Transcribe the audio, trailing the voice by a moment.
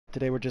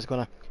Today we're just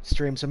gonna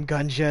stream some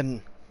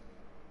Gungeon.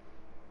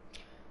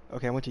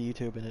 Okay, I went to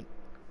YouTube and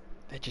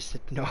it just said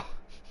no.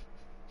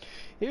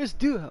 Here's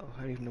Duo.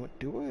 I don't even know what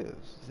Duo is.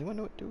 Does anyone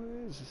know what Duo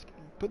is? Just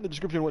put in the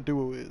description what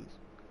Duo is.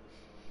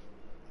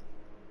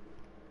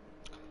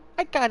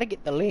 I gotta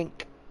get the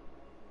link.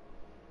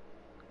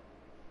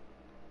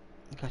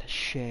 I gotta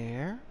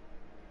share.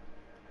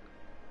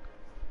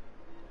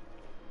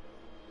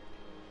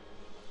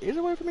 Is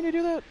there a way for me to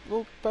do that a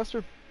little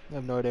faster? I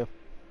have no idea.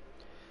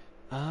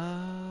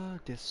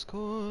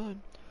 Discord.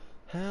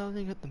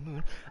 Howling at the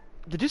moon.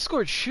 The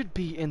Discord should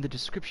be in the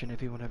description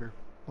if anyone ever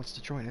wants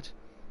to join it.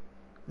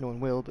 No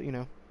one will, but you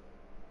know.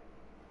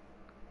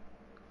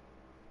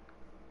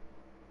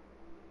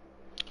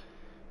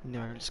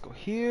 Now let's go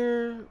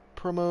here.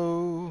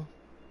 Promo.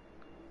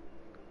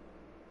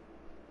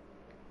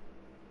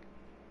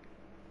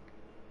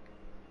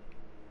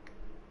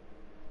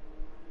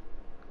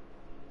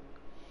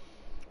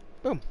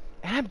 Boom.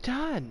 And I'm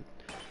done.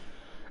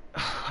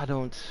 I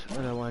don't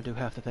want to do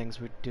half the things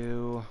we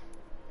do.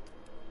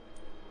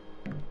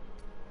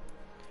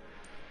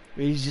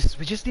 We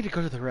just need to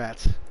go to the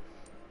rats.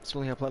 It's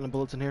only have platinum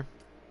bullets in here.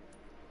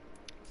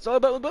 It's all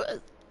about the bullets.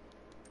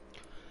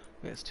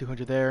 Yeah, it's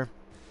 200 there.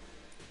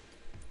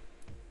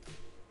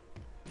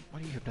 Why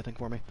do you have nothing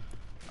for me?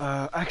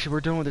 Actually,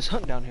 we're done with this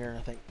hunt down here,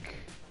 I think.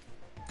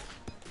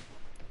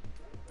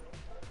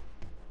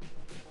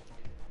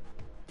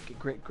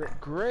 Okay,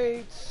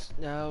 great.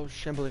 Now,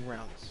 shambling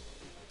rounds.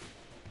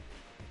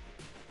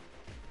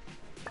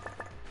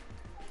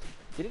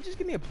 Did it just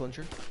give me a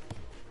plunger?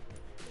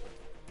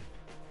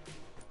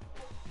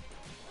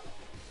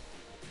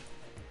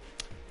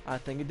 I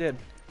think it did.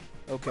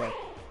 Okay.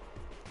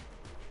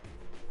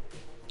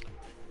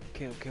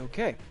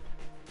 Okay.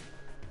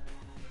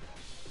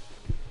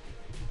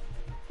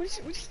 We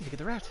just need to get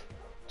the rat.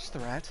 Just the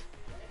rat.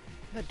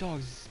 That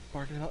dog's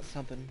barking about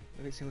something.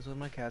 Maybe it seems one of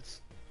my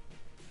cats.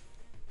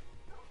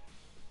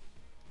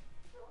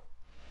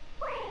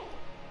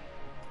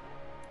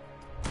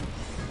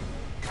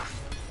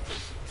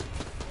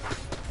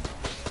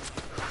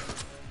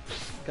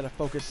 Gotta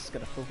focus.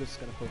 Because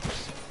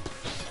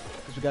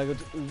we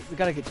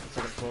gotta get to the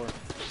second floor.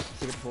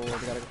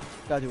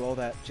 We gotta do all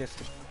that just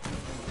to,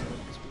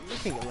 we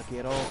can't get lucky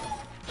at all.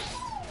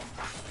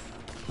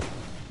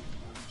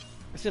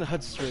 I seen a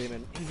HUD stream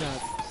and he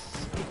got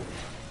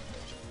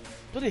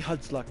bloody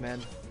HUD's luck,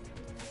 man.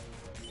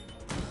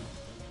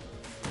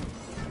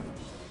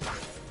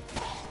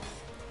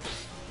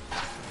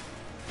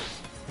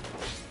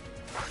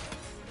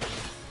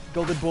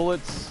 Golden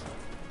bullets,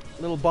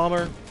 little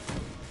bomber.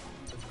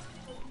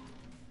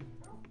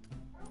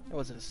 That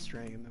wasn't a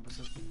stream, it was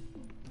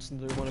just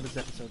another one of his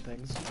episode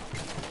things.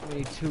 We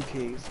need 2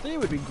 keys. 3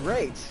 would be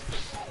great!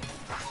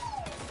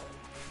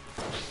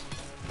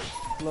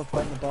 I love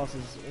fighting the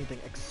bosses, anything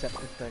except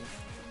the thing.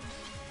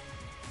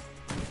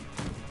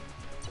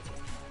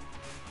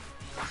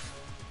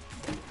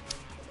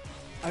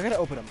 I gotta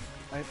open them.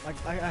 I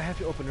have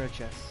to open red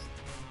chests.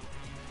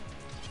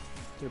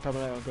 So you're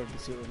probably not gonna go to the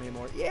suit with me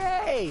anymore.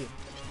 Yay!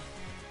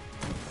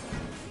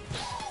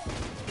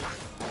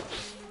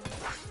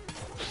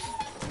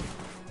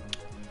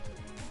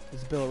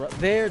 Bill right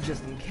there,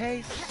 just in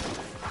case.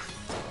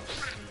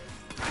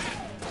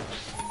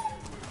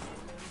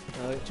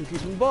 2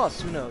 keys from the boss,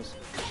 who knows?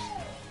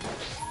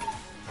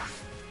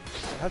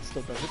 That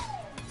still does it.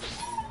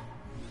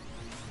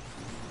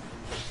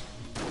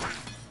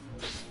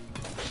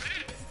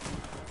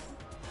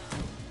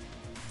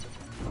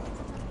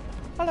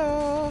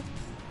 Hello!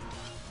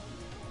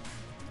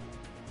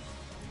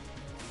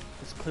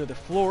 Let's clear the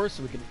floor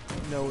so we can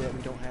know that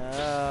we don't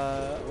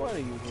have... What are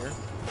you here?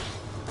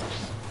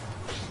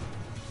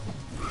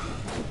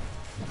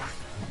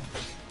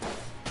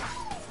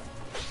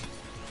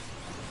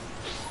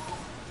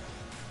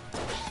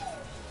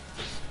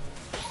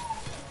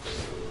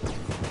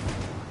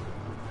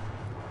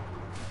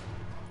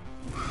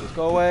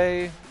 Go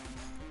away.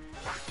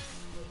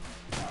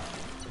 Oh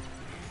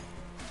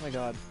my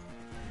god.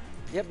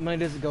 Yep, money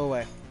doesn't go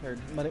away. Or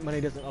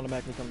money doesn't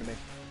automatically come to me.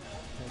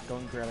 Let's go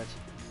and grab it.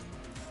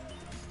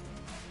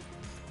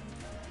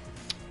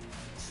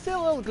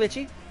 Still a little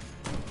glitchy.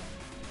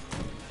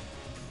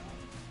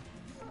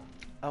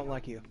 I don't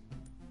like you.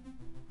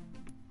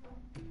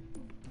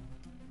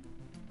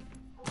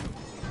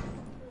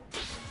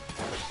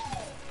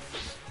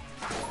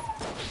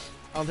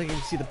 I don't think you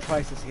can see the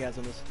prices he has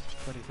on those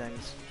bloody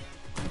things.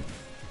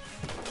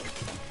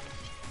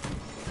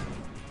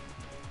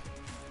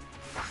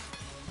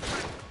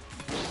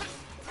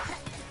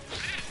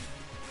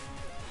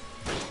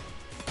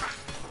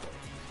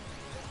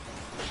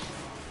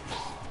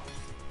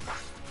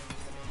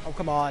 Oh,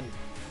 come on.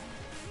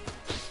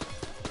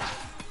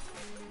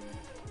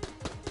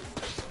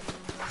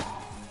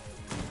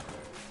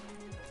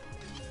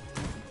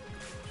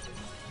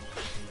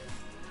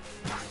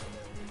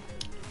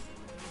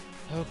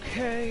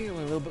 Okay, a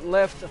little bit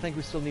left. I think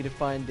we still need to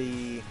find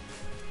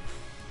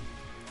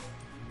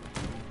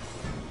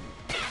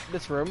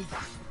this room.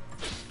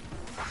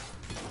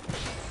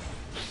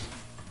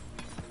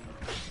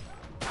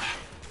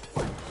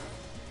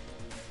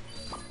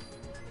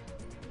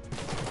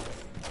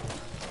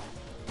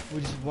 We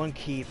just need one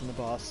key from the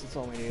boss. That's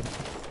all we need.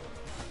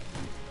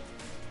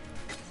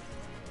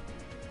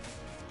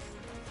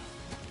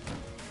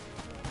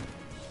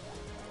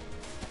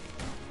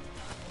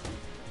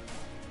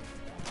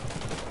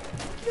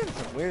 You're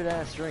getting some weird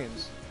ass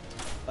dreams.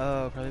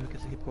 Oh, probably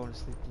because I keep going to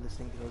sleep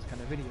listening to those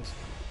kind of videos.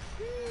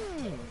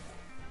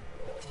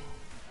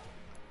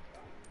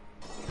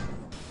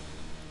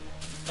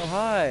 Oh,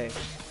 hi.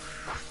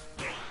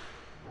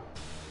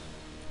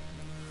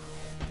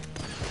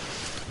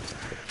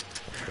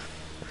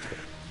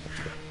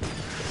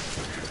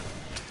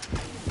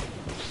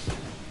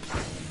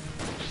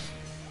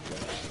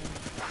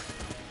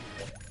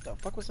 The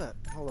fuck was that?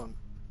 Hold on.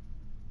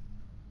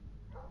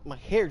 My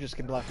hair just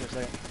got blocked for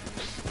a second.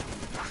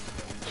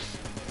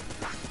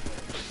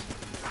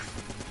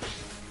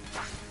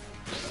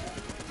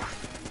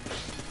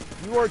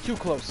 You are too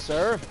close,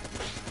 sir.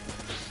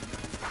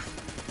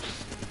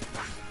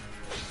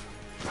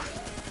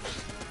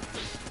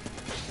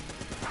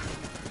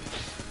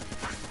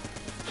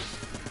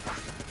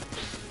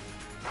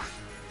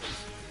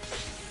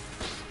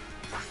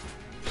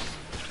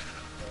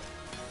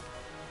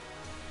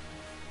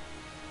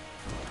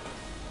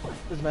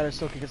 Doesn't matter,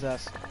 still kick his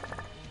ass.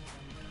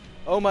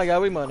 Oh my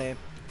god, we money.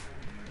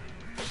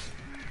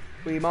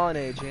 We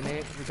money,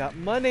 Jenny. We got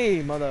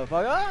money,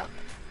 motherfucker!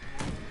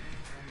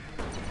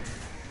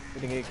 We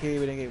didn't get a key,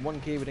 we didn't get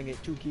one key, we didn't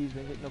get two keys,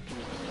 we didn't get no keys.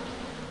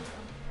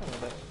 I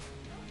don't know that.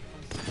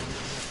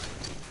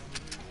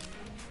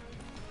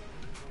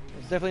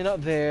 It's definitely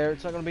not there,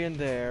 it's not gonna be in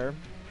there.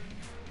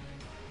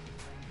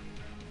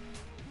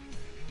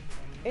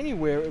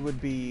 Anywhere it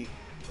would be.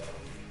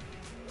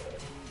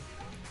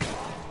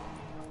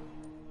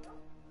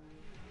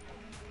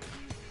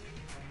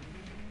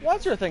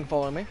 What's your thing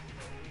following me?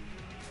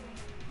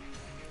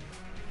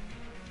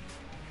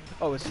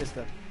 Oh, it's just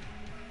the...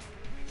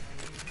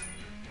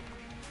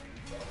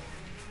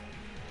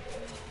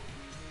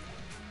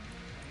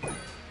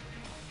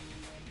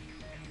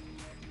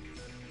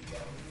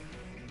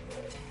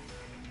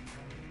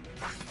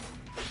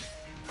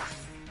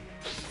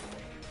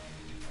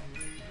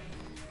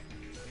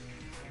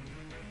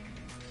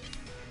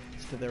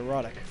 It's to the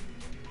erotic.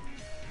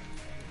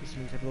 This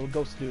means I have a little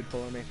ghost dude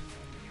following me.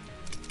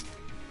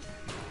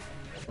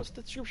 What's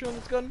the description on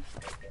this gun?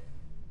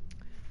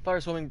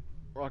 Fire swarming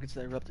rockets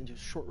that erupt into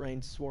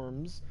short-range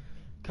swarms.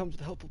 Comes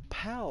with a helpful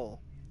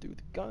pal. Dude,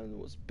 the gun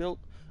was built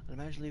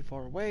unimaginably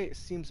far away. It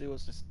seems it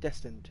was just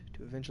destined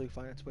to eventually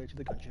find its way to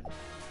the Gungeon.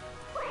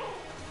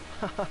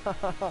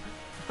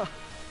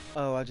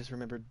 Oh, I just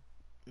remembered.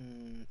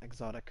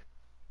 Exotic.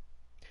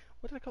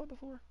 What did I call it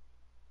before?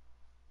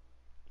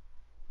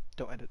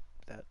 Don't edit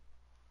that.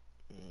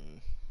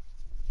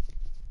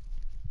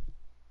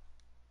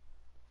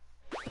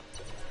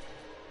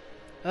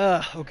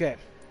 Okay.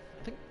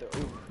 I think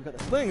we got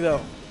this thing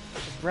though.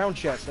 This brown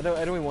chest. I don't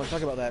even want to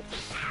talk about that.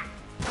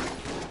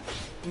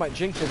 I might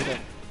jinx everything.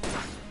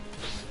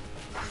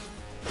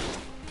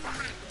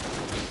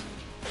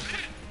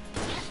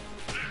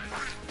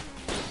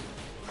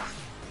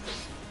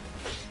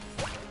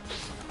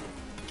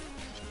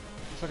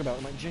 Let's talk about it.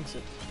 I might jinx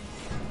it.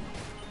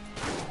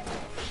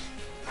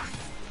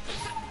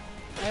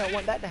 I don't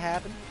want that to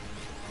happen.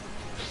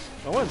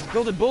 I want is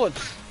gilded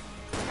bullets.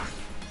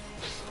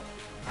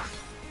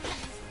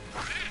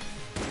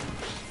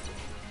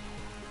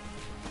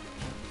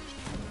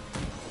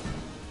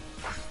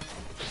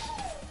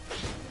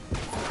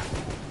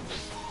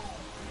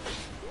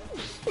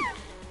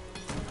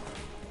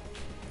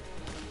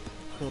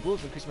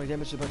 Bullets increase my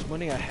damage to the much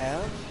money I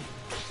have.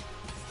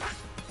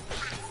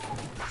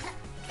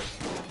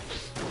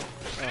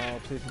 Oh,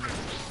 please.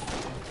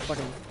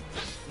 Fucking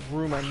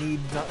room I need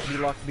not to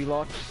be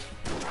locked.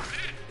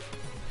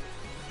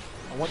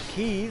 I want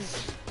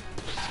keys.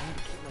 I need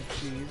to keep my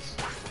keys.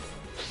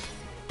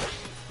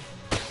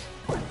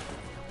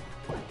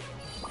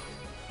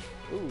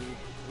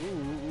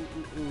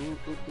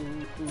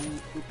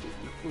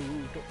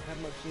 Don't have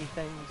much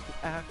things to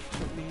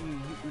actually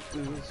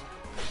use.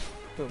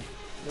 Boom.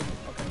 Nope.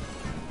 Okay.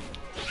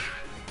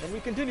 And we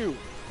continue.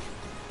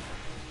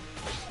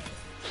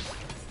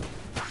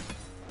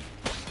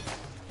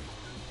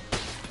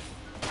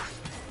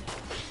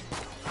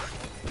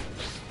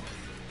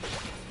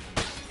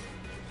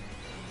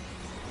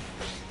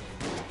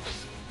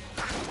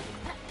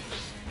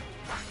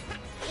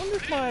 I wonder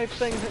if my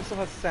thing still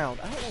has sound.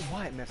 I don't know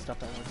why it messed up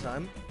that one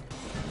time.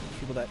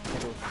 People that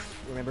never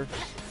remember.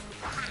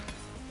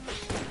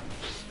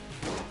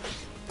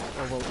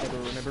 Or will ever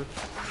remember.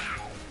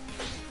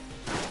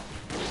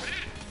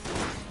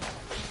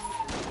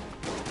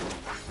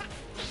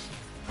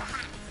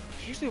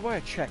 Usually why I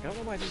check. I don't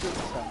know why I didn't do it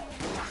this time.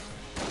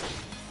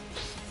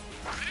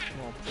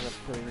 Well, because that's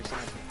pretty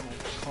recent. My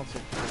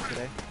console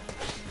today.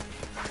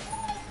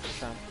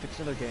 Trying to fix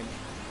another game.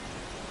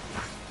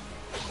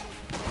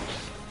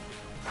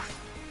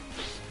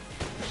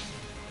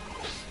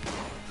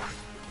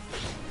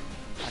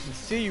 I can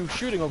see you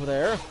shooting over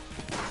there.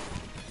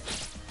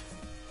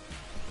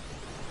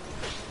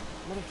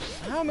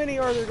 How many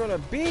are there gonna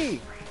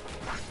be?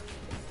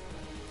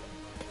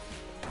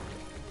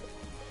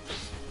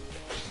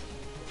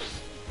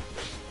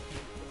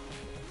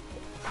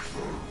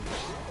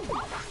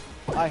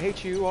 I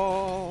hate you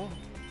all.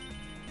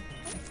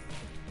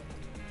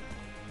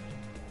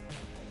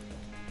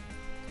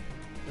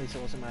 At least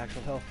it wasn't my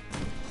actual health.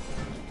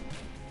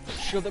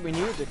 Shield that we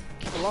need to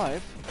keep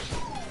alive.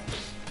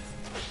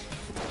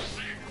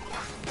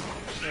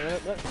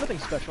 Nothing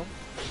special.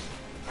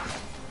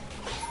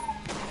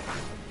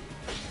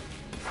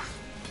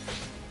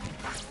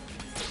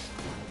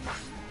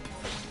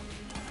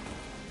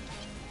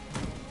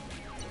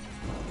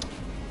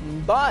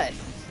 But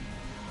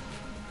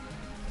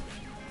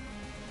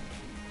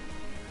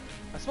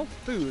I smell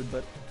food,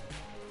 but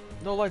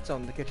no lights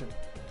on in the kitchen.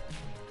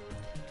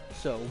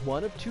 So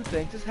one of two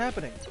things is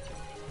happening.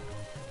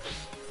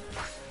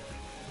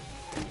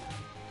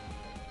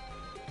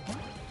 I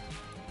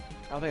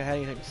don't think I had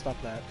anything to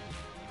stop that.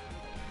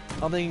 I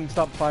don't think you can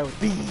stop fire with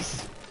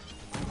bees.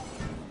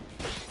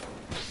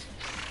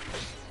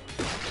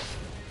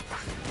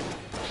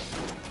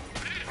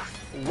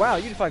 Wow,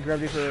 you defied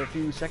gravity for a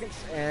few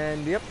seconds,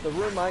 and yep, the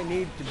room I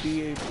need to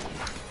be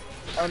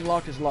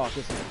unlocked is locked,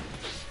 isn't it?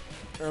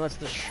 Or unless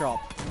the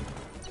shop.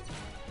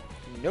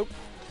 Nope.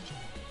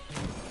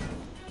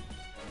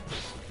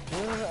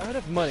 I don't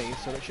have money,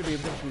 so that should be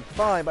potentially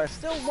fine, but I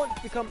still want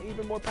to become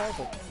even more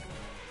powerful.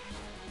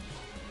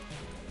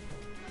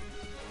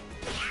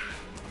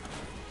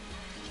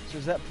 So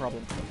is that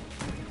problem?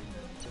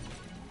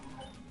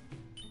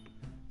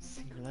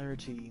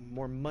 Singularity,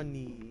 more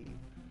money.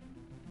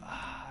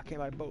 I can't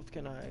buy both,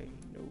 can I?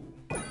 No.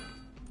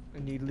 I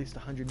need at least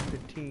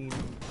 115.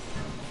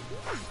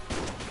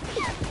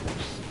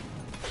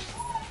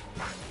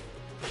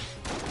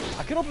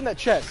 I could open that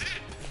chest.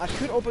 I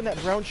could open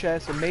that brown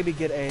chest and maybe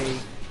get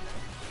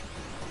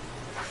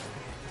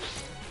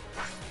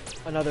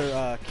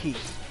another key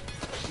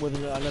with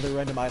another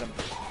random item.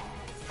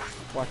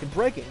 Or I could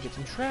break it and get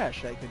some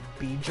trash. I could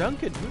be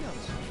junkin', who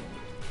knows?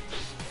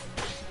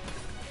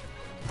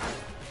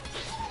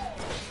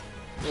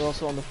 We're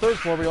also on the 3rd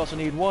floor, we also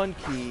need 1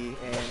 key,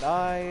 and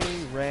I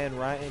ran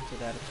right into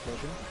that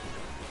explosion.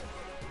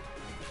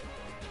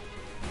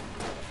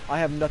 I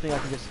have nothing I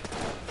can just...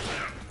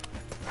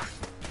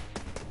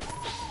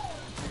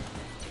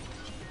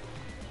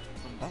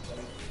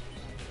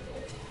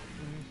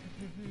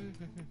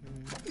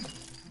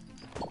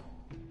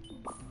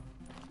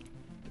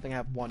 I think I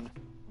have 1.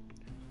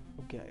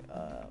 Okay, we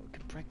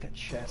can break that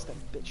chest.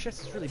 That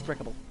chest is really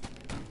breakable.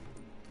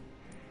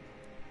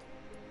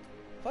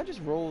 If I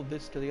just roll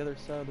this to the other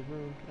side of the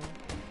room, can I?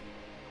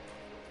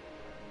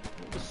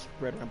 I'll just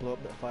spread when I blow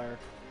up that fire.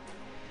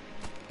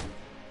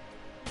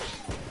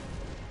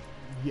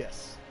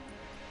 Yes.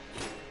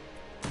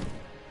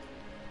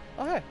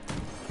 Oh, hey.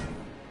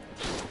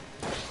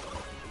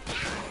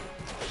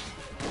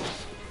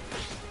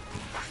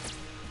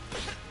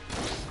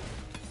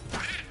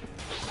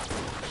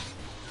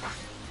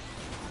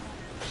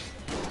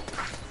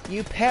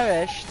 You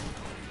perished.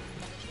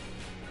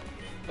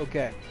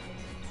 Okay.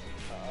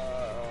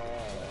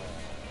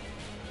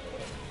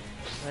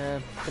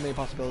 So many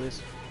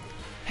possibilities.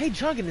 Hey,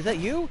 Gungeon, is that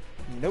you?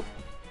 Nope.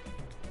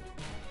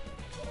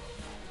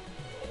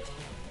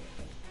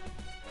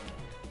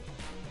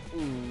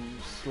 Ooh,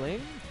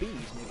 sling?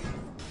 Bees, maybe.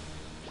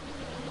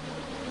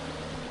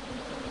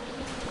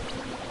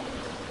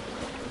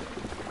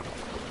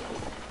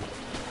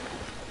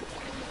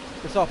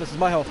 Piss off, this is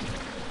my health.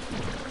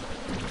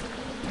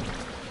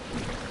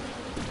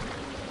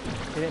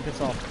 He didn't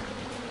piss off.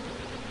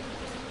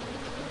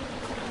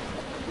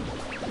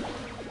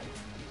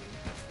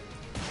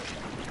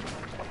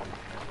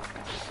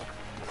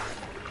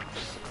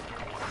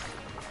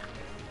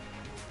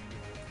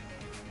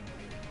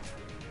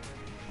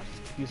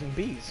 Using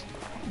bees.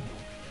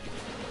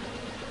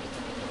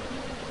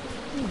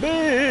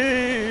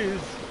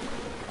 Bees!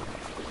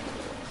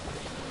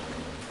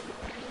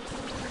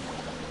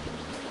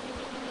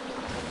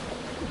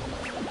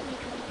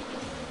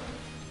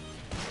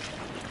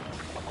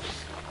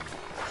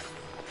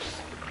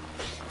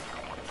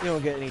 You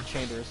don't get any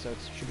chambers, so it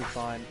should be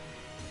fine.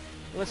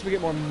 Unless we get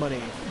more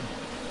money.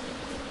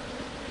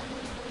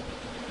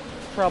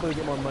 Probably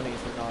get more money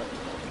if we're not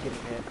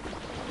getting hit.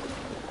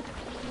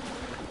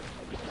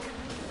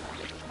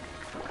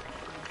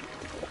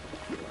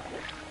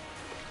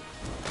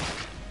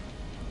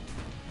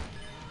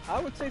 I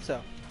would say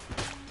so.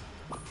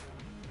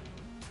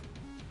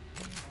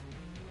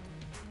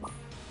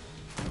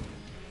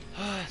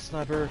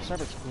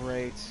 Sniper's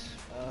great.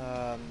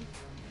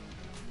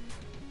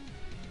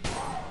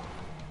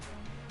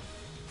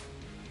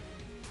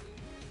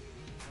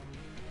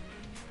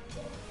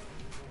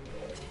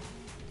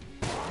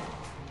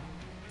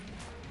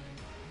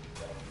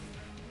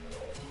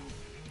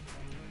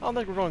 I don't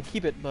think we're going to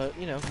keep it, but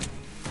you know,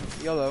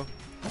 YOLO.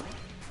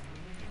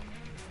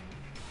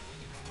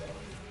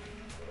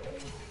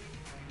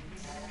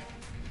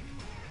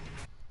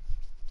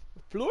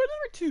 Floor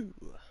number 2.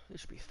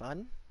 This should be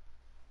fun.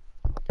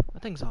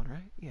 That thing's on,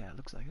 right? Yeah, it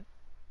looks like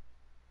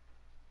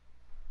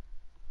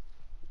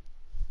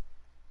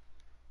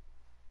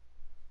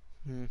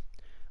it.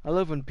 I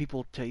love when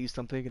people tell you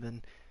something and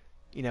then,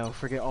 you know,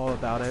 forget all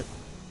about it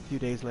a few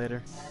days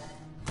later.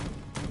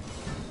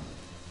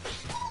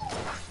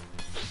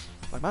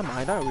 Like my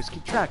mind, I always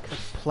keep track of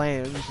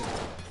plans and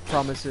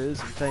promises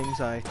and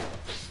things I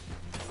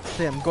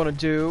say I'm gonna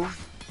do.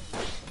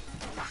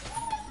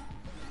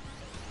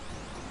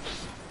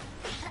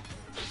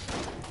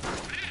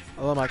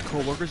 Although my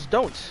co-workers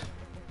don't.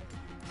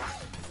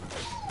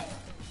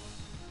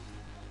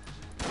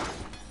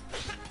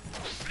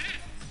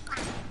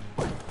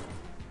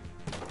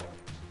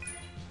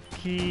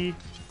 Key. Did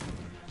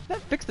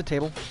that fix the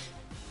table?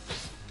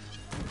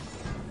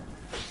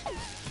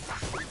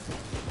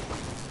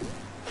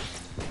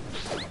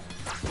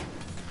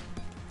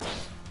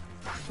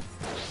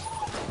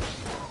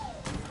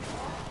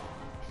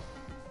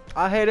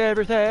 I hate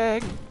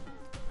everything.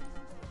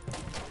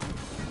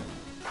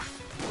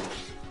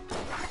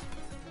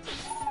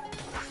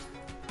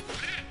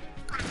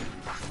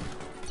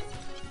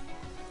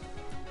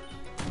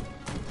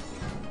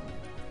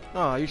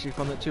 Oh, I usually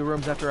film at 2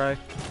 rooms after I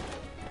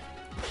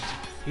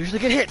usually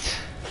get hit.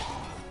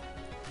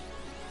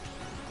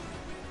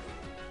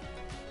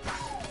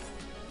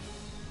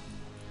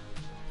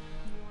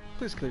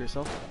 Please kill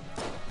yourself.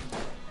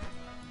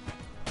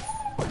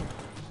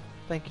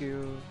 Thank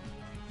you.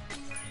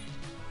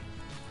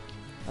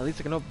 At least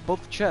I can open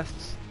both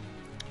chests.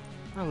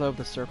 I love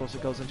the circles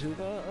it goes into.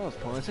 That was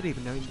pointless. I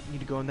didn't even know you need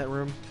to go in that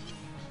room.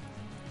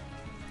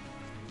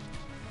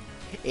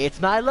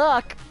 It's my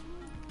luck!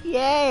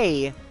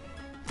 Yay!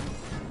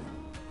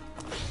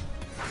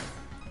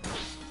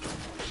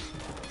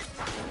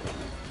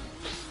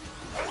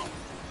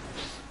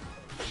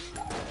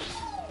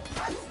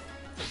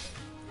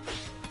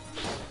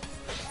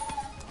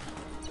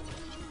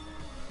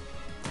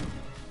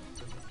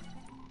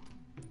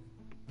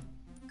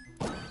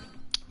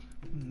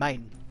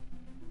 Mine.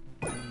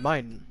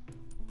 Mine.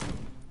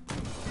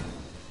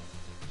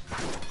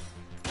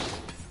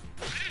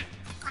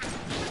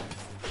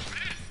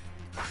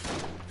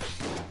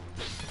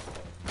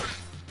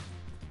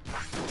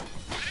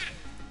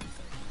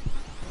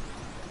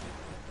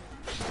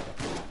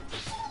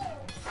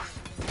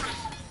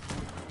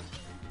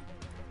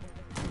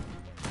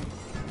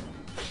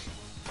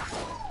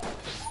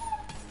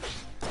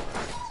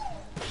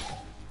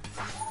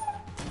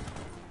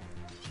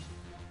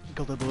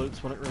 Gilded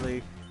bullets wouldn't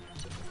really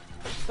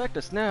affect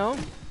us now.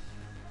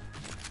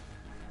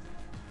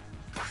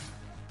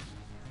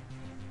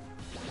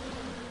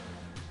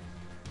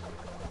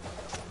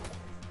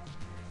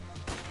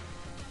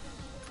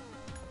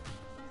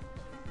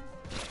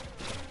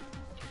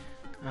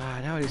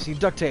 Now I just need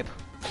duct tape.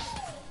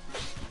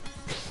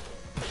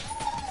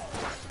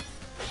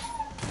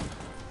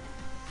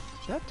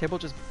 Did that table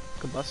just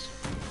combust?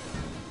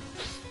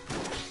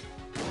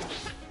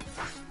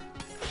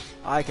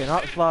 I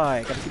cannot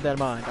fly, gotta keep that in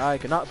mind. I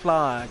cannot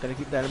fly, gotta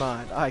keep that in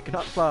mind. I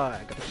cannot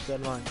fly, gotta keep that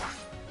in mind.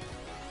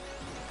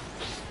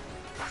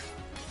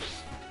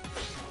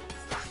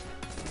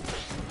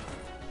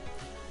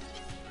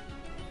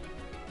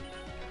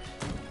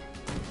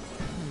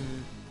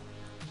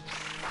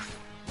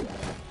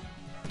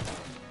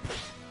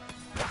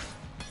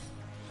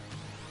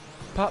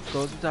 Pop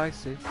goes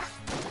dicey.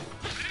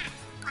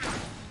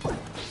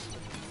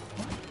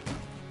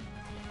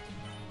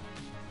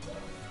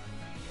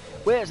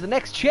 Where's the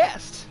next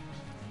chest?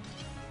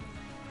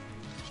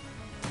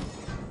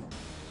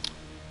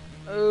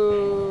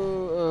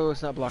 Oh,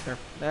 it's not Blockner.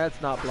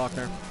 That's not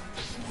Blockner.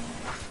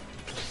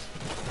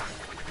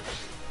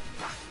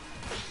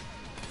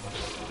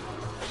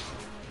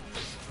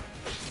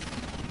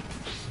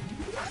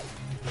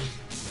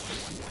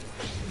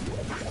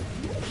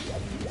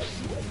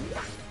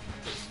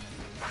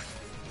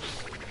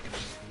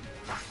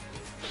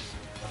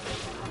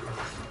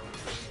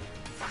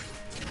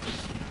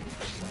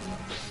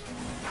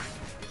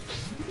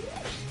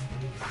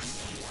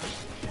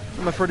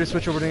 I'm afraid to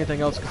switch over to anything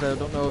else because I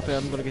don't know if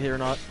I'm going to get hit or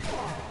not.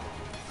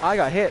 I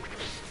got hit.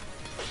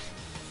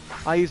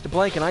 I used a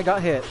blank and I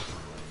got hit.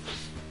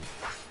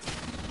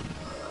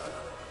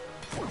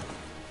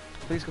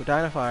 Please go die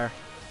in a fire.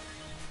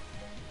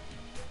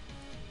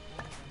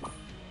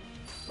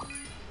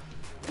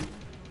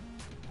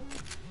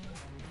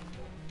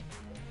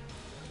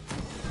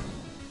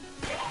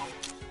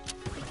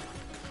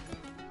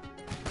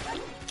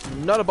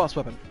 Not a boss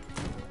weapon.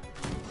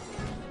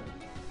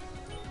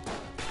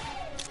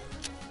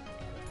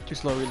 Too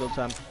slow reload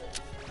time.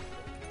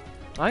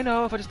 I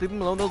know, if I just leave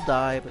them alone, they'll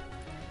die, but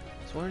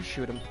I just want to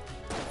shoot them.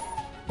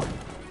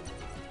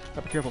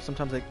 Gotta be careful,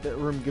 sometimes the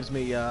room gives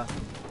me a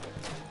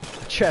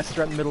chest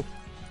right in the middle.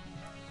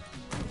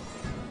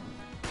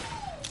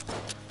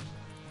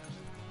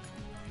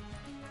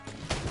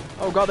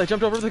 Oh god, they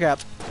jumped over the gap.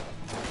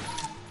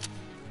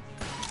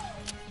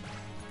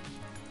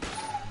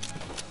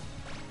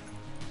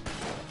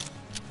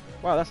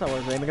 Wow, that's not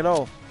what I was aiming at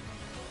all.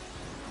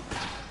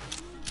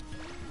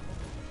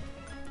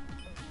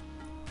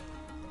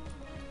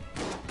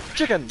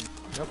 Chicken!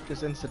 Nope,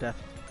 just insta-death.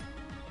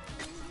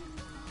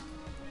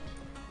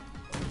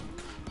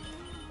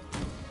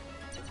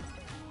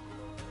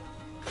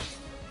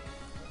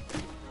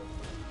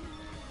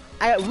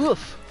 I got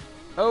woof!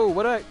 Oh,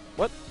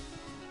 what?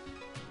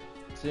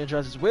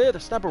 Synergizes with a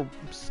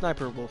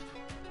sniper wolf.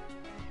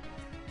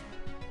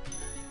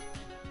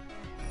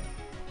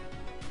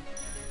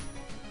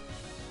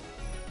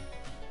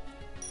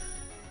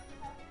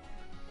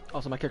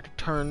 Also, my character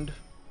turned.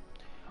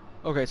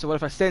 Okay, so what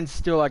if I stand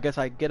still? I guess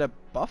I get a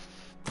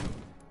buff?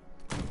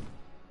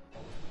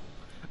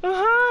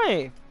 Oh,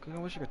 hi! I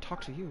wish I could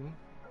talk to you.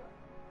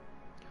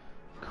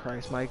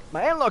 Christ, my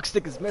analog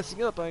stick is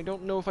messing up. I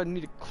don't know if I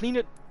need to clean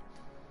it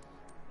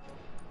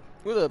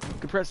with a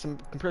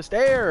compressed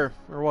air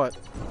or what.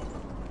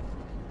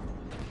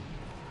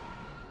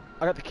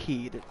 I got the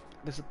key.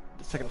 This is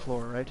the second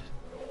floor, right?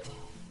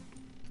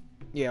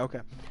 Yeah, okay.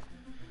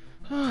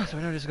 So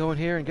we now just go in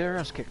here and get our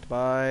ass kicked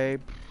by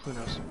who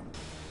knows.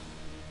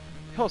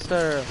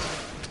 Holster.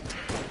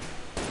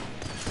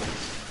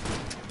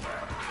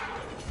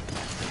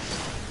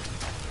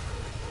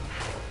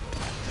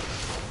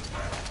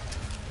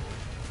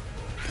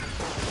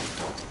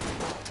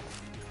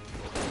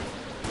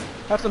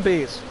 Have some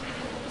bees.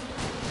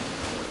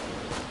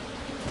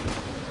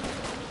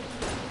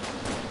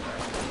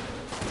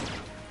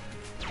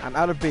 I'm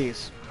out of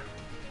bees.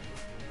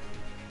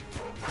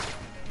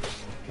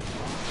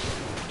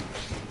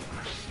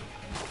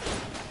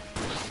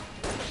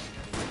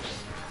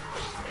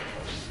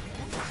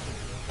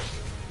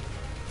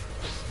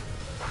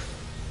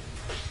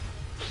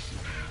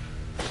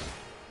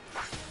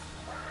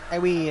 I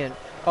win.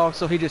 Oh,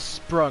 so he just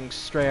sprung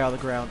straight out of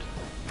the ground.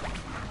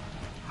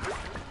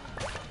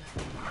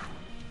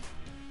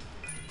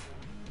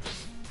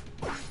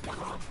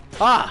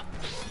 Ah!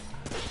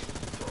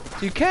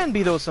 So you can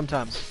be those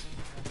sometimes.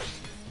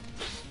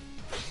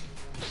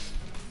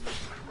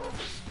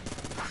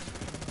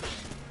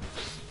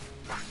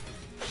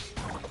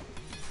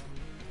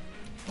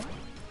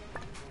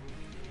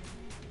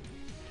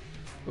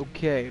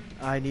 Okay,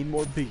 I need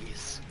more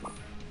bees.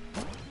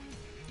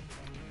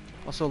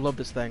 Also love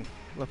this thing.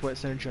 Love what it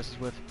synergizes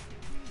with.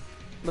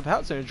 Love how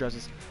it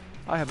synergizes.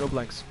 I have no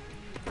blanks.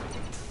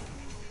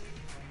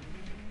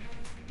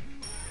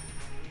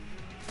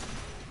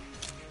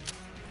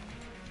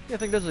 Yeah, I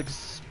think it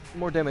does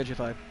more damage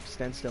if I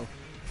stand still.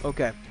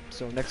 Okay,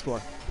 so next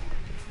floor.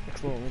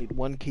 Next floor, we need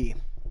one key.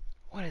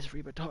 What is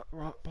Reba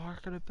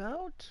barking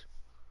about?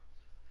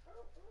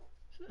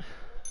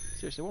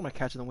 Seriously, what am I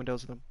catching the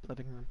windows of the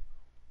living room?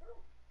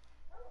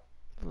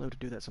 I love to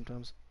do that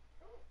sometimes.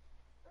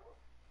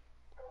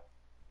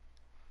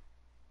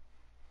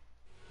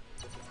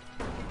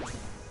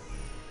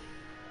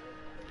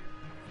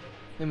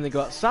 And when they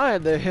go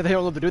outside, they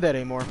don't love to do that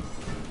anymore.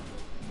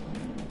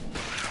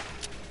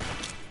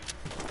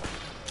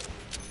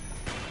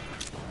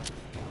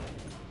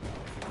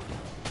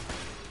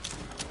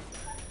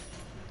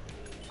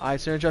 I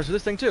synergize with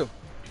this thing too.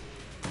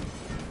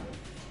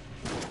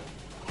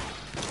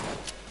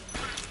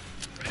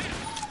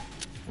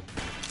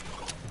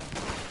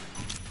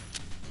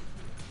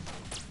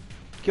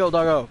 Kill,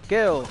 doggo!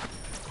 Kill!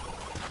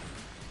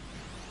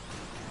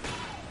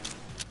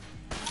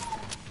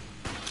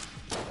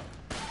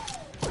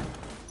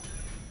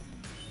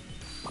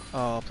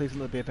 Oh, please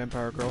let it be a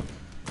vampire girl.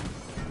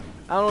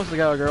 I don't know if it's a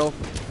guy or girl.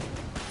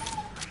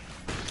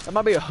 That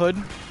might be a hood.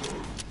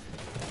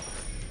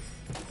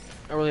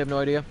 I really have no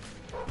idea.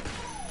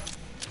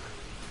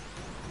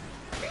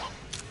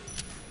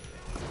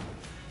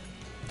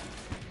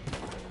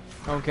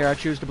 I don't care, I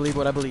choose to believe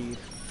what I believe.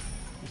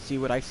 See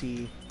what I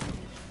see.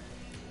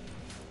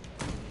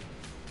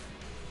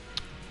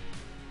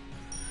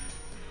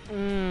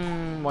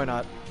 Why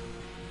not?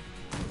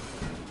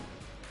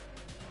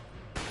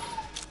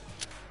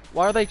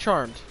 Why are they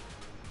charmed?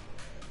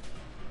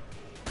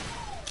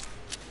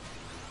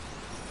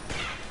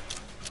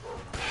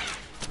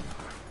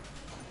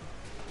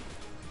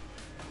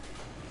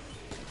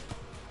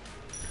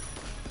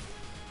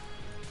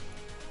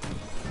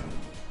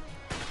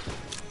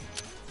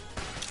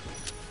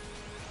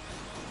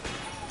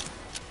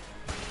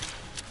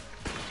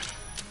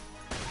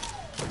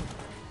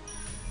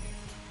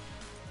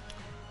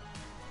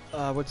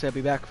 I would say I'll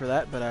be back for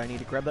that, but I need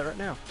to grab that right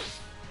now.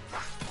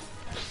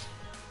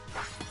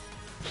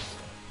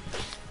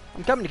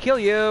 I'm coming to kill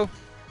you!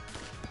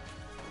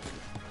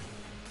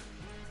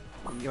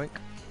 Yoink.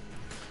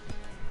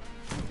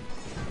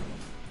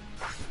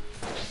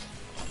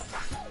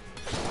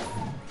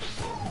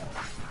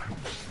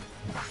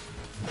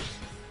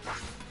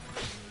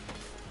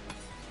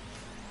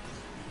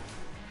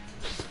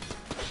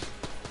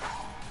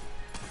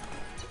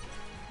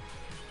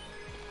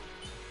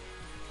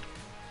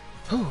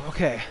 Whew,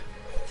 okay.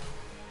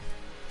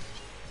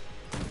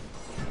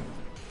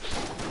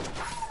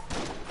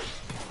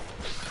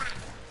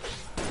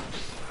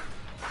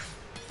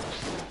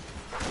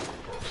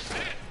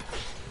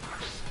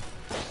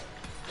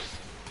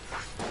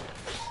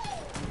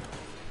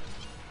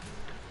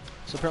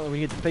 So apparently we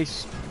need the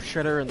face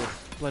shredder and the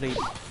bloody...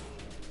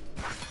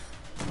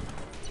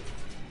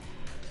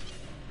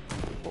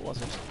 What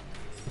was it?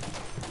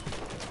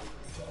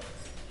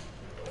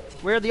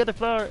 Where are the other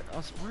flower?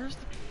 Where's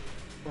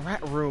the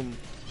rat room?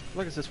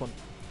 Look at this one.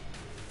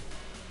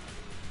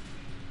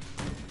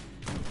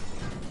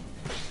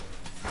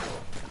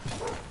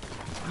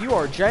 You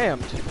are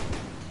jammed.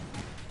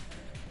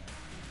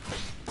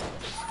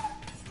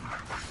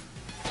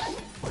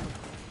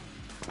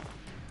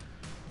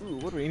 Ooh,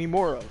 what do we need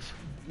more of?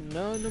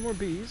 No, no more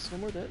bees. No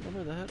more that. No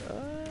more that.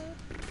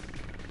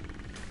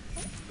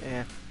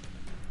 Eh.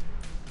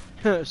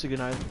 It's a good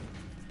night.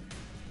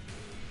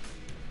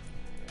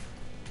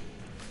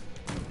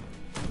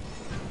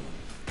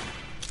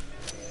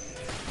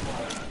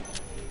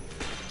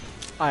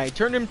 I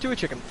turned him to a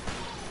chicken.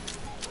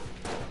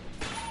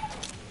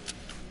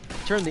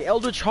 Turned the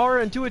eldritch horror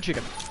into a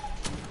chicken.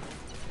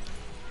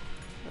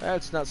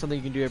 That's not something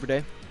you can do every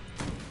day.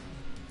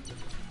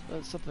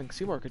 That's something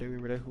Seymour could do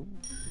every day. Who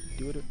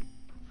do it?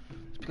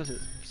 It's because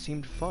it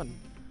seemed fun.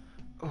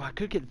 Oh, I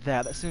could get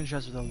that. That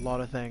synergizes with a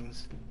lot of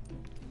things.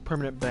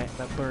 Permanent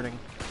burning.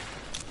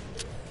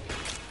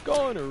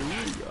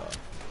 Gonorrhea.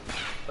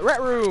 The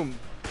rat room.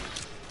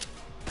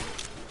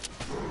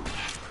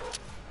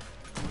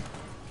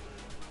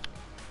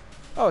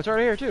 Oh, it's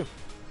already here too.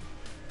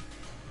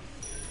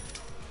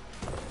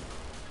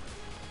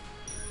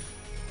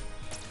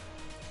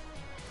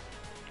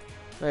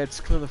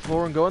 Let's clear the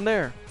floor and go in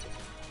there.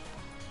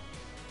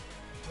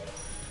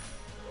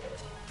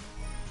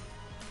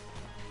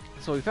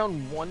 So we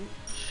found one.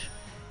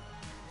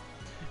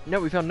 No,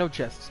 we found no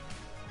chests.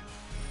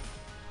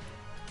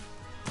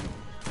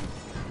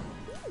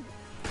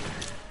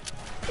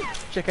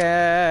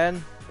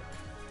 Chicken.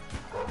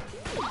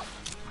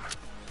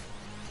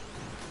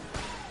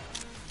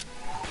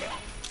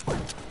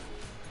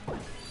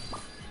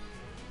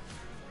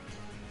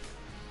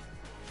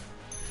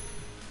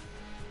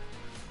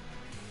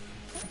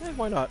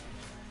 Why not?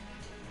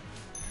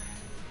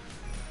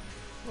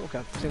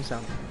 Okay, same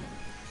sound.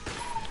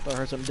 Thought I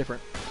heard something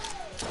different.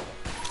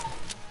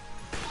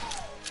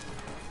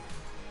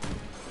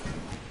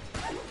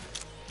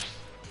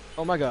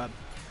 Oh my god.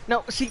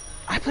 Now, see,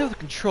 I play with a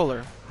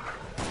controller.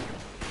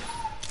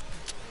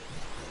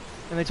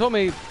 And they told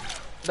me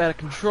that a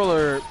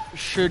controller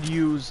should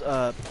use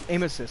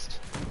aim assist.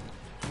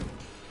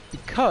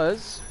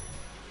 Because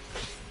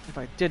if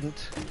I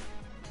didn't,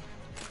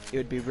 it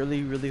would be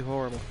really, really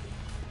horrible.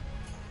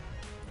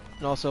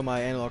 And also my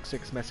analog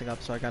stick is messing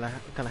up, so I kind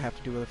of have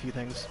to do a few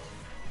things.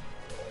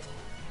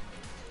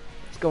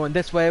 It's going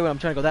this way when I'm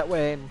trying to go that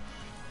way, and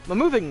the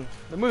moving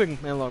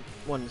analog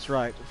one is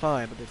right,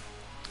 fine, but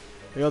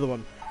the other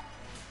one.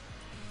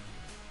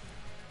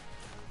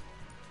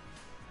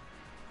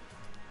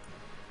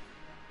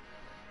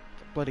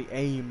 Bloody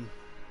aim.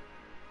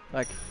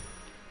 Like,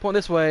 point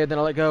this way, then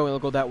I'll let go, and it'll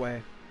go that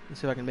way.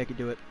 Let's see if I can make it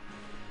do it.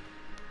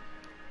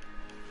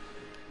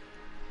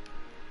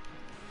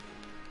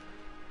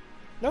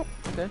 Nope.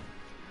 Okay.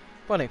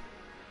 Funny.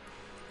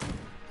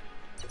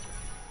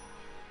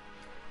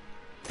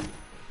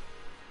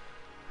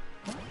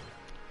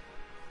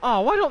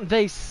 Oh, why don't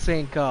they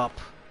sync up?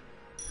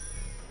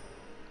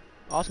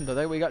 Awesome,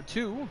 though. We got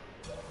two.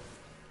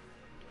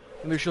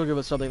 Maybe she'll give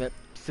us something that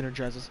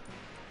synergizes.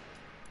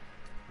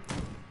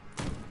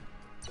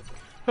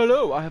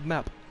 Hello, I have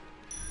map.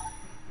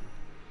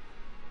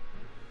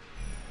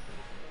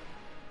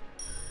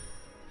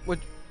 What?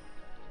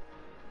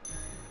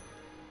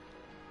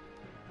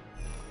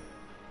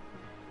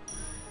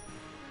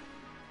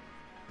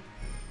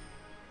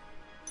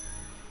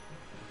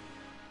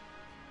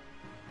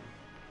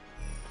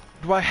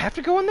 Do I have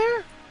to go in there?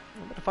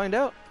 I'm about to find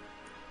out.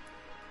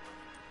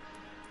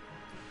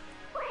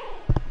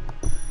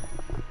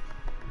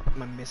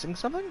 Am I missing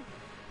something?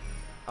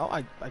 Oh,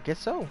 I guess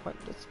so.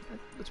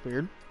 That's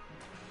weird.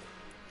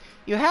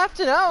 You have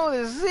to know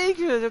the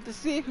secret of the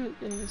secret,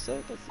 and you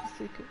say that's the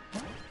secret.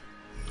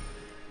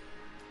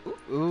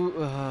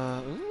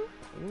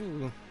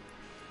 Ooh.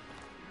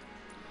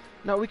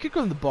 Now we could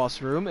go in the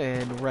boss room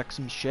and wreck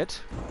some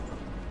shit.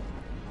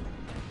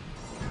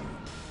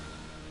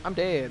 I'm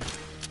dead.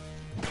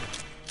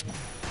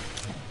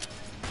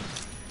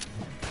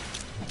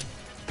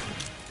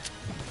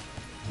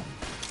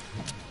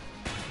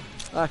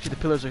 Actually, the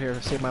pillars are here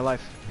to save my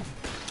life.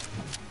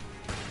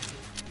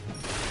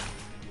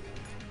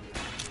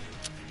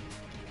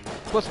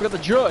 Plus, we got the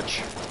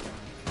judge.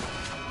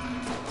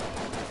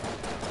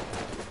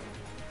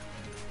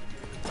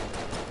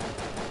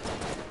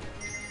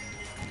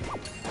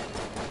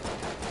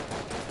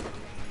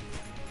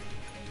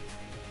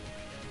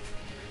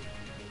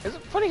 Is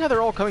it funny how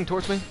they're all coming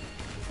towards me?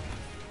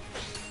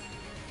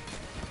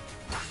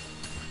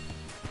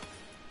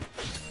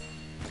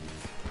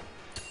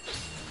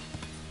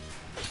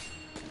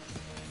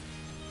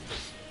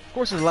 Of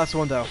course, it's the last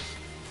one, though.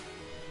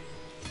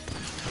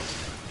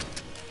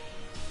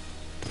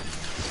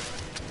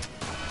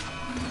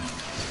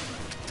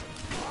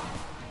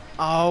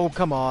 Oh,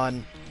 come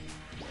on.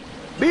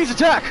 Bees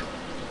attack!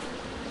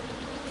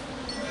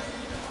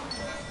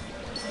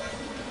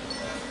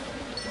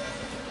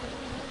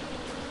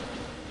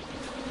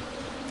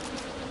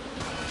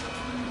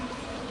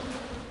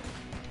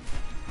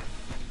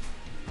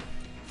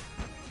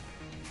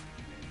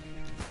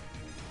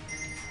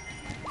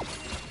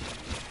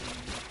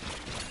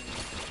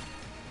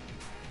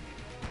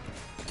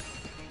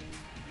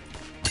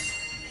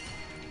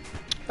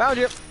 Found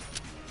you!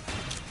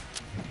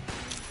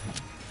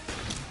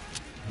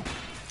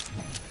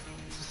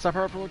 Stop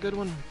her up for a good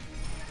one.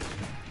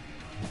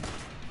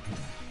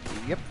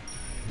 Yep.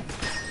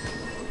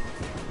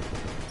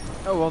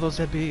 Oh, all those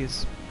dead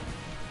bees.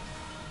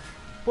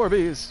 4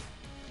 bees.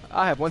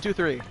 I have 1, 2,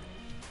 3.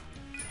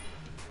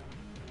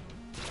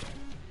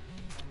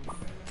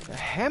 A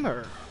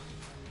hammer.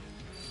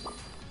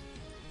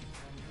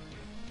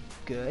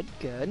 Good,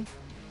 good.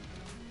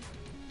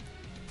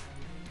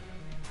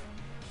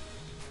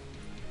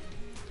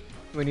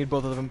 We need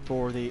both of them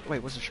for the...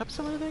 Wait, was the shop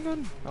selling anything good?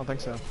 I don't think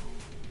so.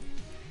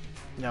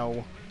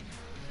 No.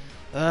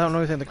 I don't know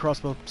anything the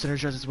crossbow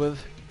synergizes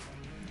with.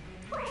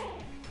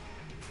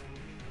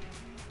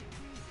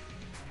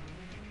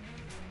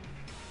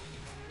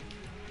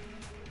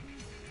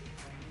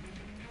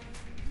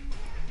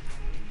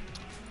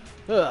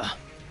 Ugh.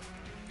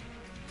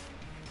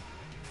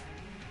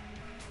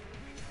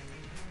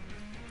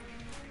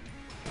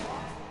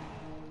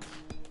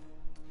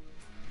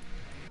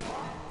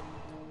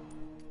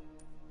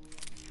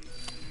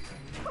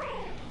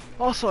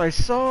 Also, I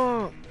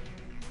saw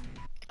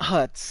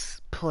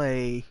Huts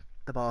play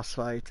the boss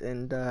fight,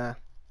 and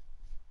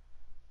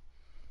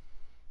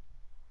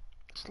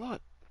it's a lot.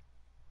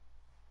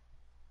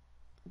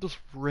 Those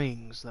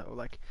rings, though,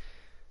 like,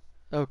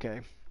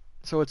 okay,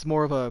 so it's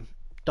more of a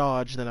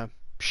dodge than a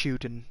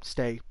shoot and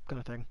stay kind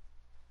of thing.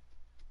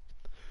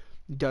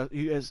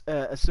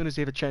 As soon as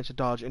you have a chance to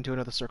dodge into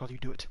another circle, you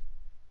do it.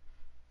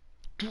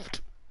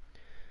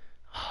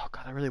 Oh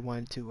god, I really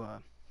wanted to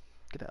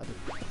get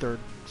the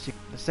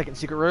second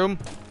secret room.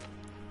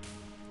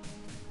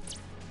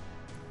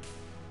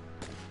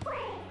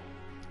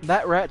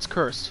 That rat's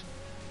cursed.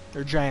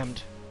 They're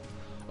jammed.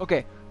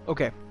 Okay,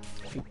 okay.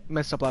 You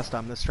messed up last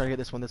time. Let's try to get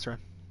this one this time.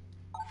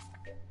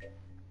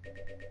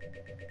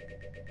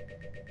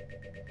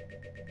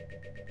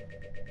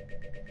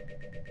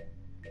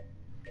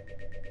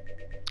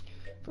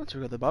 Let's go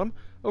to the bottom.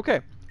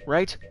 Okay.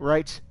 Right.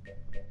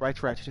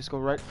 Just go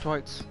right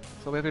twice.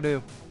 That's all we have to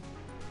do.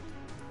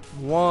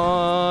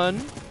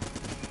 1.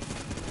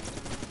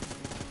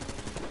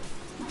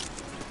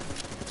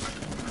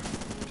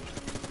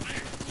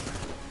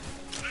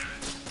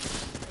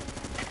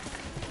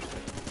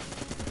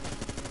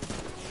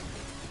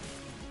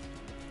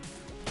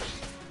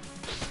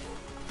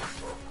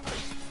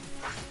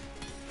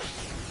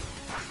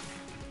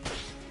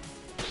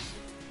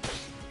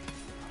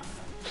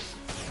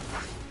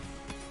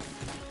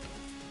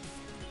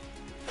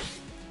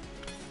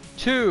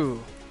 2.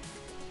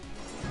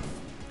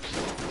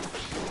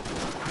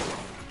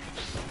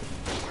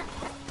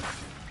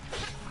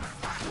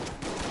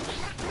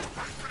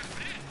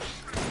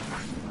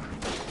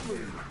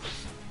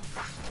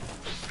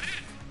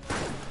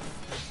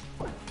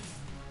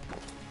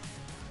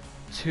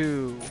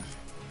 Two.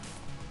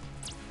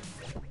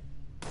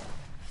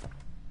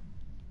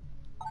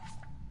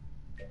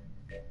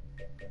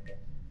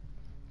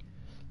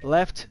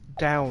 Left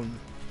down.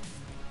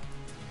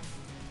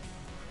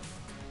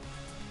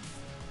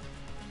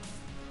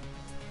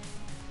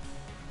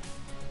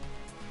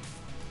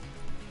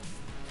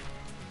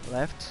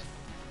 Left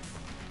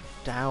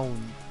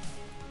down.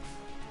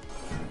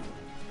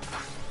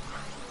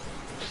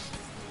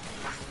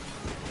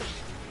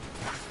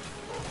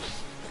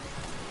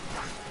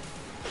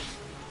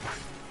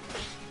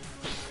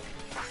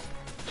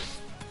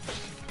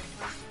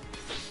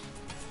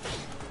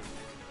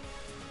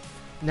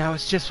 Now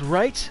it's just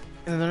right,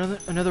 and then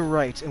another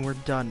right, and we're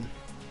done.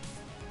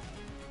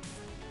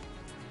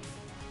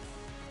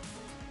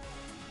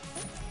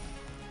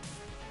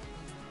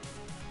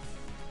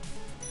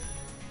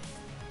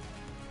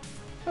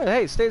 Oh,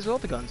 hey, it stays with all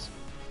the guns.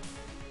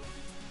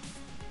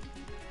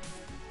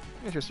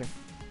 Interesting.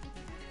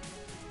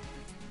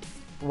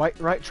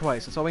 Right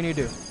twice, that's all we need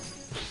to do.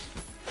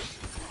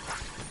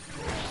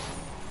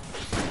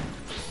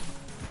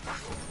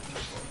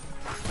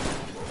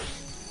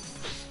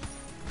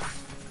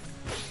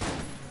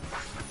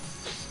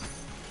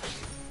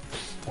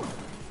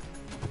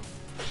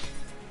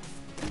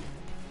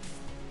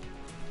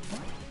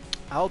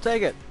 I'll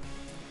take it.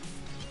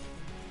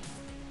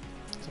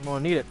 I'm gonna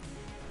need it.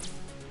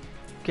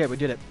 Okay, we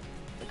did it.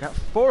 I got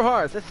 4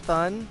 hearts. That's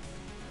fun.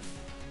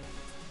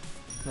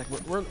 Like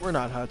we're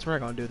not Huts. We're not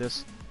gonna do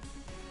this.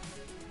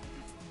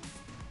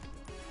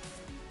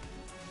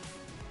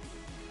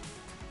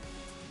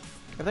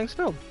 Everything's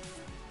filled.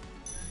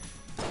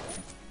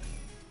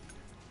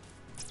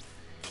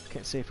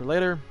 Can't save for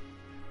later.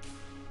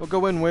 We'll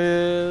go in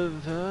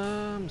with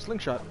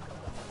slingshot.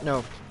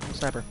 No,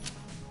 sniper.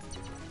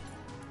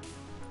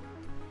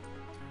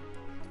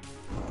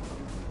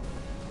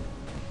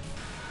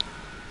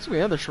 This will be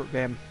another short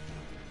game.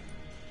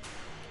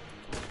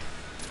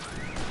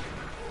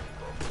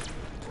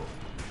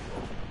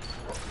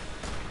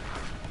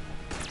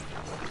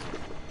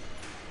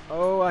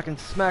 Oh, I can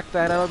smack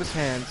that out of his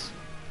hands.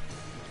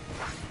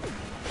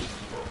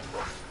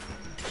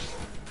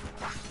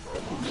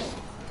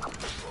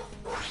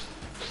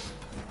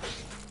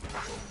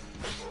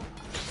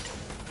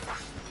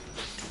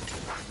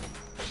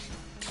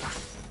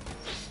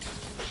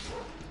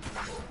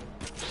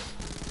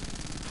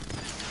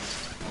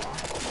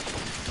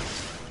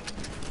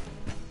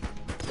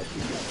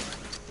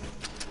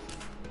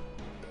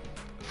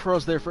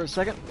 froze there for a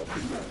second.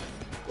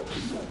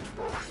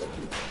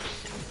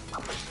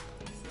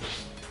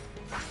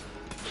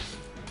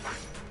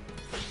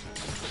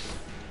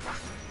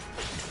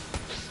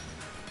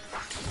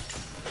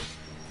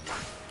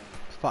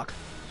 Fuck.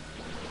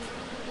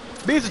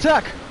 Bees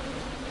attack!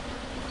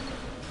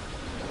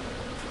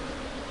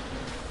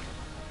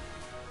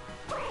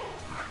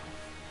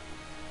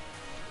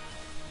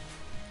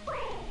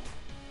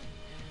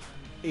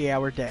 Yeah,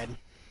 we're dead.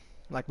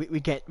 Like we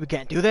can't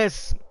do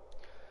this.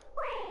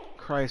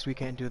 Christ, we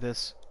can't do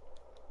this.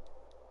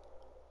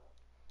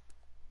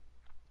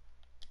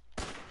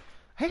 I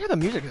hate how the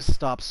music just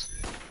stops.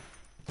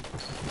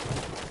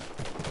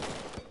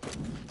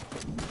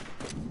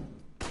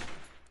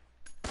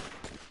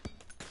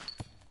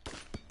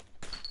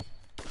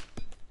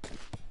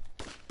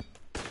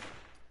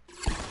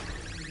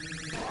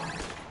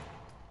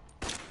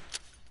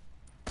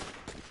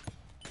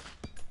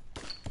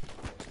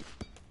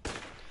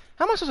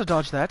 How am I supposed to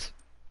dodge that?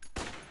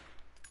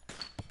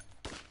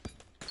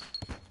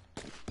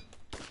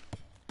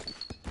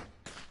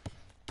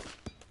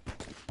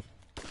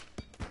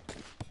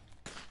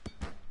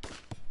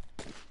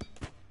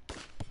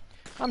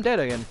 I'm dead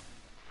again.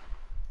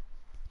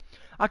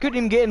 I couldn't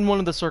even get in one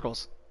of the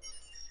circles.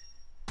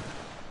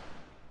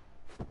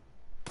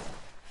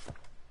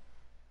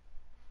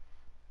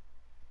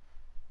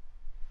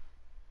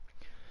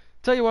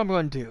 Tell you what I'm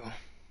going to do.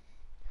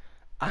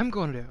 I'm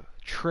going to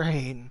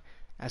train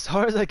as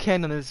hard as I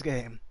can in this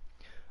game.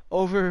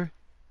 Over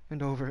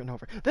and over and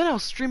over. Then I'll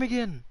stream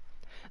again.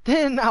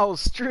 Then I'll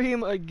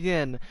stream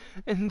again.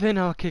 And then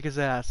I'll kick his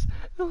ass.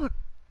 I'll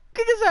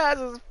kick his ass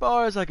as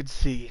far as I could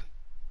see.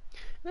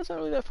 That's not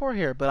really that far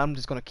here, but I'm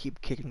just going to keep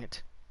kicking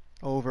it.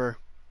 Over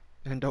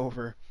and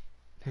over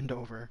and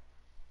over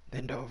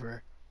and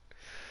over.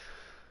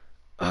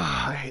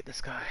 Ugh, I hate this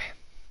guy.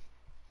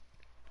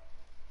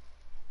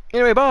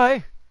 Anyway,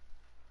 bye!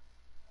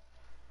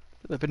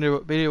 The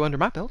video under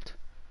my belt.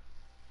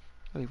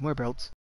 I have more belts.